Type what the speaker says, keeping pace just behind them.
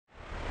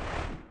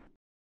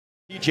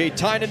DJ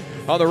Tynan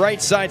on the right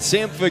side,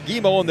 Sam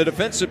Fagimo in the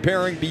defensive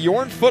pairing.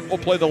 Bjorn Foote will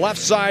play the left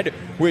side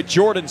with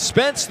Jordan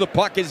Spence. The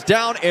puck is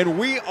down and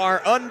we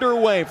are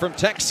underway from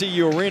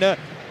TXCU Arena.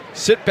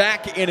 Sit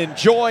back and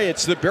enjoy.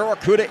 It's the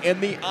Barracuda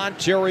and the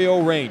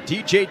Ontario Reign.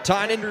 DJ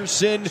Tynan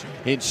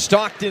in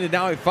Stockton, and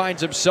now he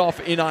finds himself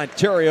in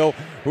Ontario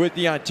with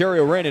the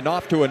Ontario Reign, and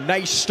off to a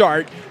nice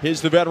start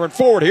is the veteran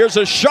forward. Here's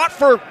a shot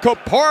for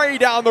Kapari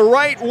down the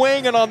right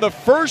wing, and on the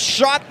first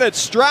shot that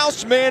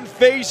Straussman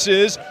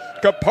faces,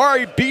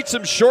 Kapari beats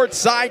him short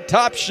side,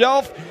 top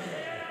shelf,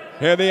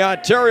 and the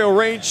Ontario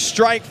Reign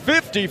strike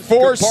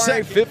 54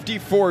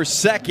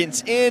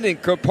 seconds in,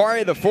 and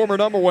Kapari, the former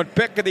 #1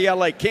 pick of the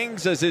LA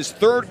Kings, as his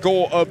third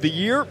goal of the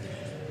year,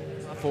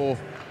 will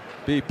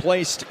be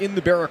placed in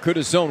the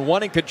Barracuda zone,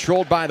 one and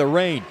controlled by the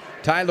Reign.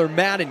 Tyler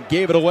Madden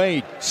gave it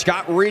away.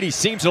 Scott Reedy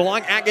seams it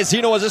along.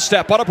 Agazino has a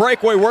step on a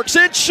breakaway, works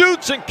in,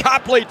 shoots, and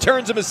Copley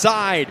turns him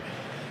aside.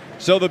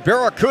 So the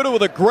Barracuda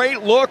with a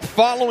great look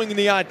following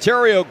the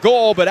Ontario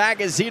goal, but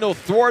Agazino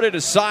thwarted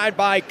aside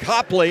by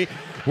Copley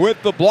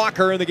with the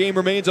blocker, and the game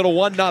remains at a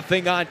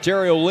 1-0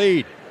 Ontario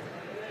lead.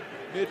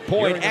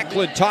 Midpoint,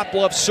 Eklund, top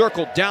left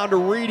circle, down to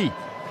Reedy.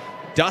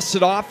 Dusts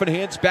it off and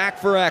hands back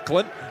for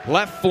Eklund.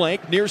 Left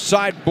flank, near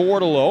side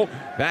Bordelot.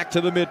 Back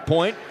to the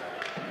midpoint.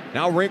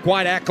 Now rink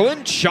wide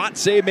Eklund. Shot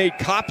save made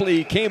Copley.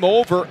 He came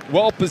over,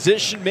 well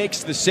positioned,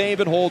 makes the save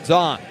and holds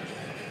on.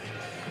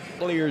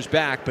 Years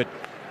back, but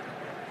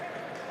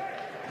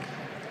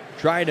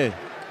trying to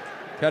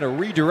kind of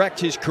redirect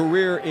his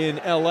career in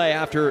LA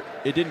after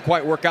it didn't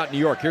quite work out in New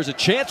York. Here's a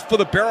chance for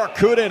the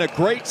Barracuda and a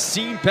great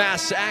seam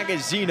pass to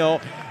Agazino.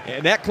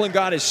 And Eklund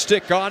got his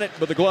stick on it,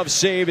 but the glove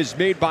save is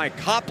made by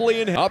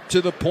Copley, and up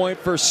to the point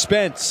for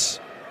Spence.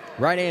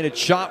 Right-handed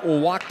shot will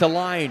walk the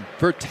line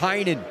for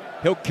Tynan.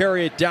 He'll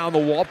carry it down the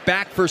wall,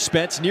 back for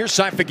Spence. Near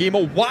side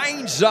Fagimo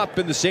winds up,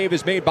 and the save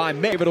is made by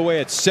May. Give it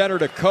away at center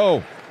to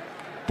Coe.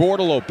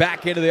 Bordelot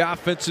back into the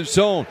offensive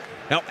zone.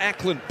 Now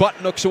Eklund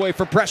button hooks away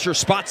from pressure,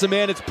 spots a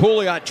man, it's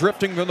Pouliot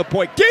drifting from the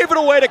point. Gave it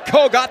away to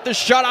Coe, got the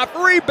shot off,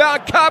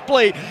 rebound,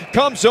 Copley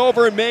comes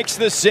over and makes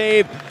the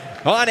save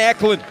on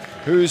Eklund,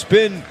 who's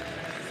been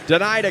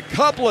denied a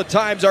couple of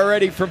times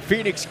already from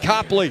Phoenix.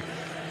 Copley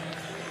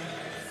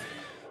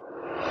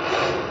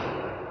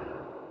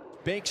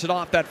banks it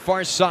off that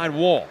far side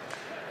wall.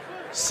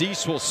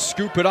 Cease will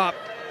scoop it up.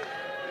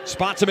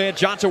 Spots a man,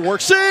 Johnson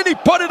works in, he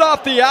put it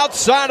off the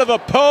outside of the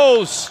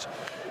post.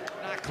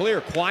 Not clear,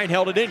 Quine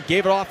held it in,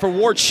 gave it off for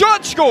Ward,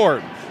 shot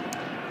scored!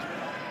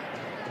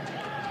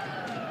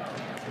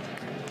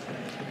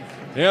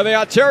 Yeah, the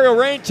Ontario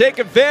Reign take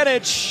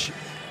advantage.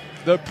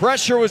 The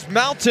pressure was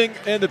mounting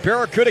and the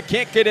Barracuda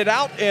can't get it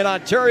out, and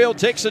Ontario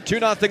takes a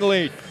 2-0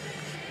 lead.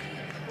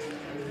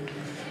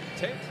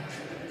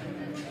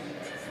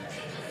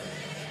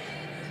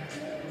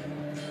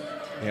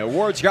 Yeah,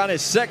 Ward's got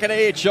his second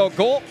AHL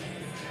goal.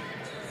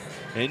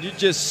 And you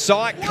just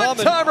saw it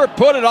coming. One-timer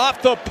put it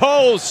off the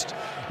post.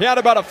 He had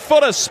about a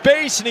foot of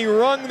space and he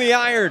wrung the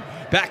iron.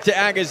 Back to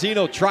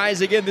Agazino,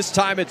 tries again. This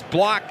time it's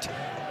blocked.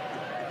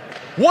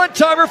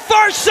 One-timer,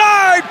 far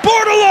side,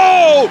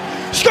 Bordelot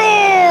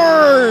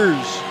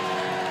scores!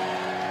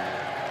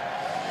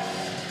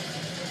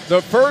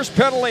 The first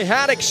penalty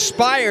had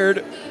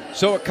expired,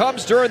 so it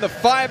comes during the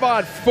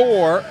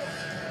 5-on-4.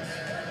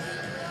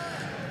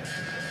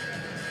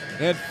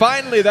 And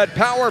finally, that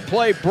power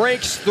play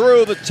breaks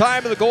through. The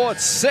time of the goal at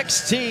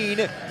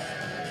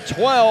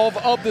 16-12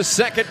 of the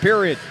second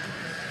period.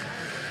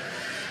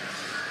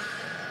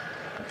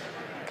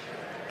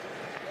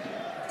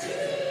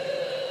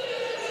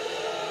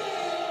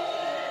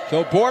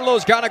 So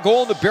Bordelot's got a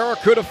goal, and the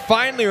Barracuda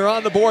finally are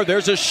on the board.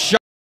 There's a shot.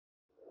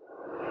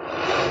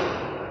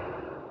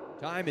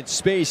 Time and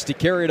space to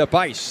carry it up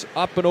ice.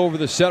 Up and over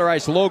the center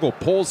ice logo.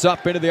 Pulls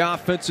up into the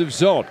offensive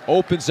zone.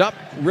 Opens up,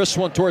 wrists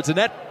one towards the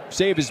net.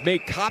 Save is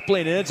made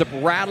Copley, and it ends up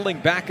rattling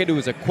back into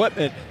his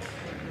equipment.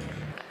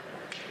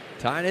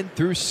 Tynan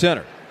through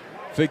center.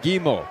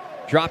 Fagimo.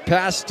 Drop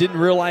pass, didn't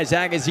realize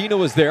Agazino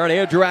was there, and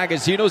Andrew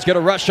Agazino's going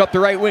to rush up the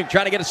right wing,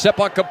 trying to get a step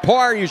on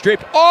Kapari, who's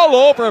draped all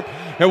over him.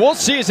 And we'll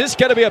see, is this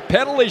going to be a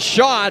penalty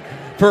shot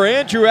for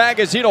Andrew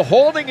Agazino?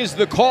 Holding is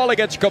the call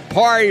against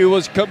Kapari, who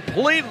was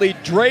completely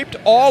draped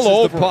all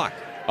over the puck.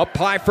 Up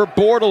high for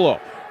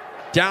Bordelot.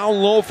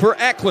 Down low for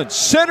Eklund.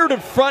 Centered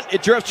in front,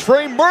 it drifts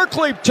Trey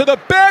Merkley to the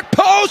back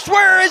post.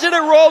 Where is it? It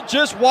rolled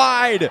just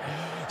wide.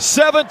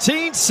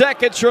 17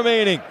 seconds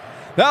remaining.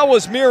 That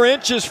was mere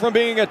inches from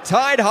being a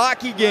tied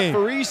hockey game.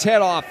 Referee's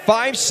head off,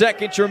 5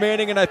 seconds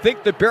remaining, and I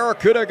think the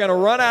Barracuda are going to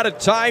run out of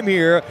time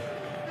here.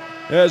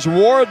 As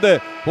Ward,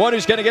 the one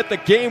who's going to get the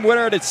game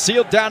winner, and it's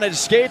sealed down at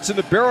his skates, and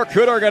the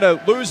Barracuda are going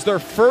to lose their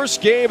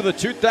first game of the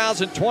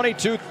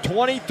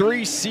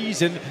 2022-23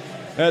 season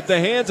at the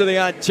hands of the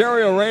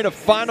Ontario Reign. A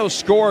final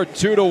score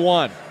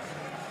 2-1.